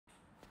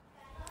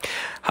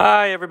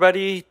Hi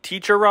everybody,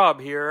 Teacher Rob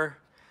here.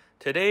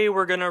 Today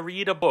we're going to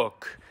read a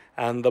book,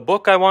 and the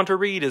book I want to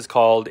read is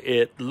called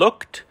It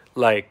Looked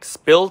Like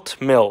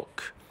Spilt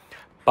Milk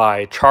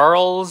by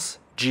Charles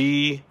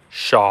G.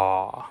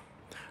 Shaw.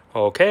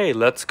 Okay,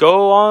 let's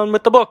go on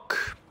with the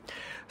book.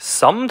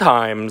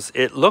 Sometimes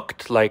it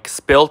looked like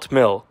spilt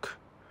milk,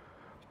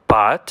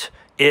 but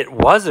it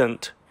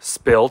wasn't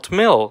spilt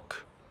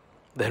milk.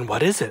 Then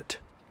what is it?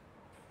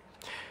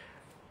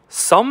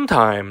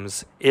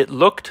 Sometimes it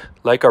looked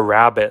like a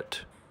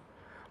rabbit,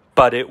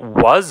 but it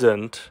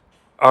wasn't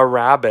a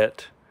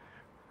rabbit.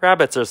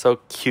 Rabbits are so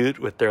cute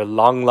with their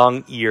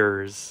long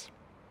ears.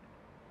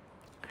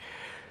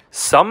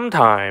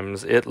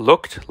 Sometimes it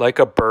looked like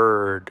a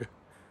bird,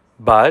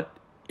 but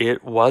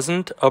it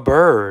wasn't a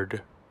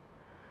bird.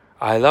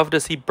 I love to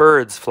see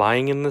birds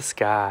flying in the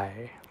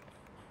sky.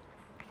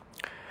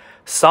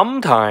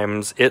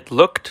 Sometimes it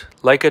looked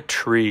like a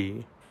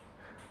tree,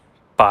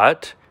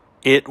 but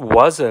it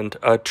wasn't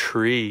a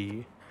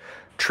tree.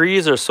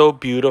 Trees are so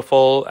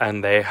beautiful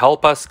and they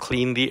help us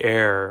clean the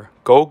air.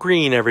 Go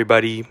green,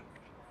 everybody.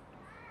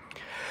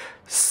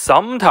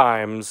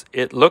 Sometimes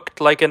it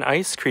looked like an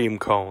ice cream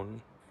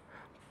cone,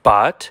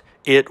 but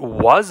it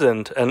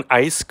wasn't an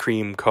ice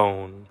cream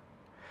cone.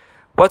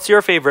 What's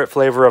your favorite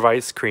flavor of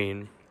ice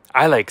cream?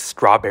 I like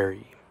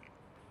strawberry.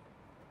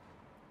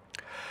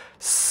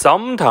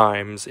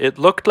 Sometimes it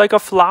looked like a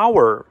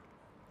flower,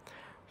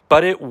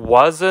 but it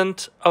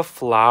wasn't a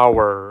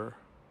flower.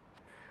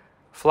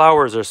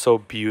 Flowers are so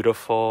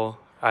beautiful.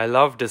 I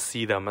love to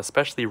see them,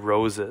 especially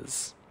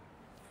roses.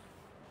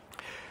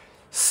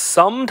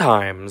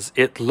 Sometimes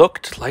it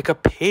looked like a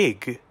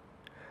pig,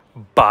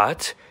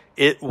 but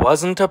it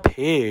wasn't a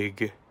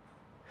pig.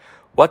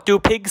 What do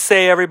pigs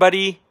say,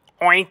 everybody?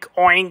 Oink,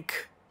 oink.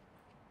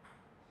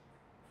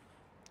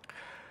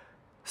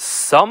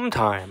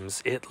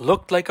 Sometimes it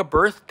looked like a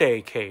birthday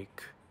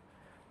cake,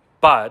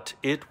 but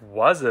it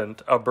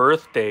wasn't a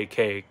birthday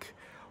cake.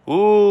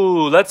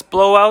 Ooh, let's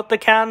blow out the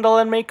candle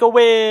and make a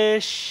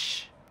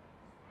wish.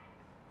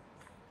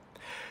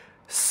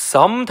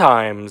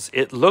 Sometimes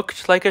it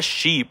looked like a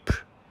sheep,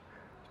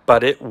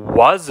 but it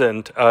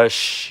wasn't a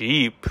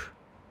sheep.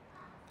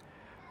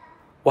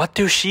 What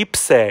do sheep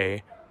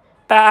say?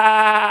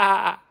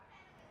 Bah!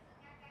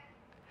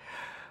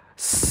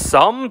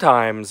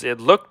 Sometimes it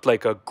looked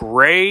like a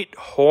great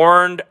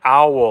horned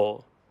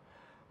owl,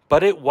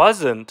 but it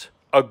wasn't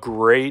a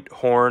great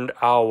horned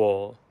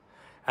owl.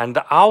 And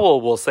the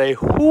owl will say,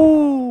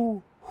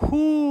 hoo,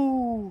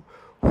 hoo,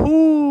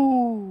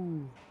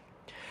 hoo.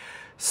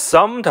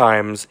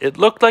 Sometimes it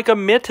looked like a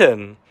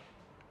mitten,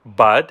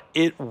 but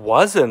it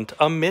wasn't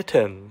a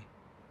mitten.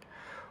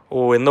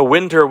 Oh, in the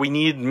winter we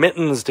need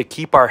mittens to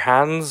keep our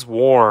hands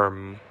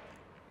warm.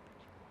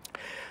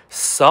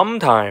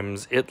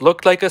 Sometimes it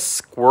looked like a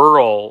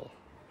squirrel,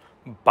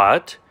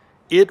 but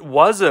it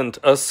wasn't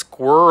a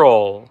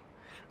squirrel.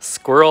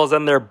 Squirrels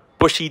and their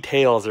bushy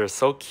tails are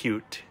so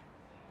cute.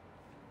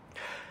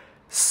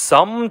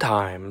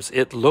 Sometimes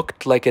it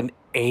looked like an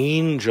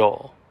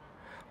angel,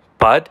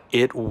 but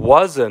it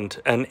wasn't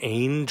an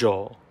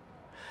angel.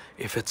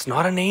 If it's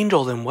not an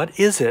angel, then what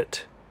is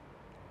it?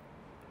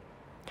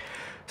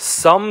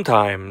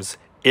 Sometimes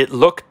it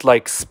looked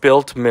like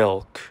spilt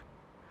milk,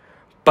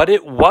 but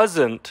it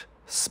wasn't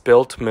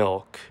spilt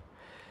milk.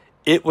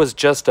 It was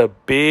just a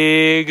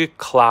big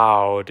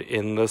cloud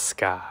in the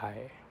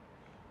sky.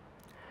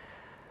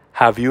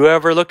 Have you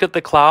ever looked at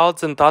the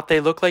clouds and thought they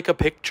look like a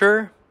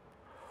picture?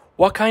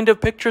 What kind of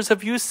pictures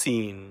have you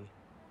seen?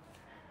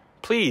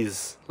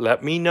 Please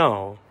let me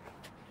know.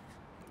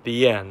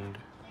 The end.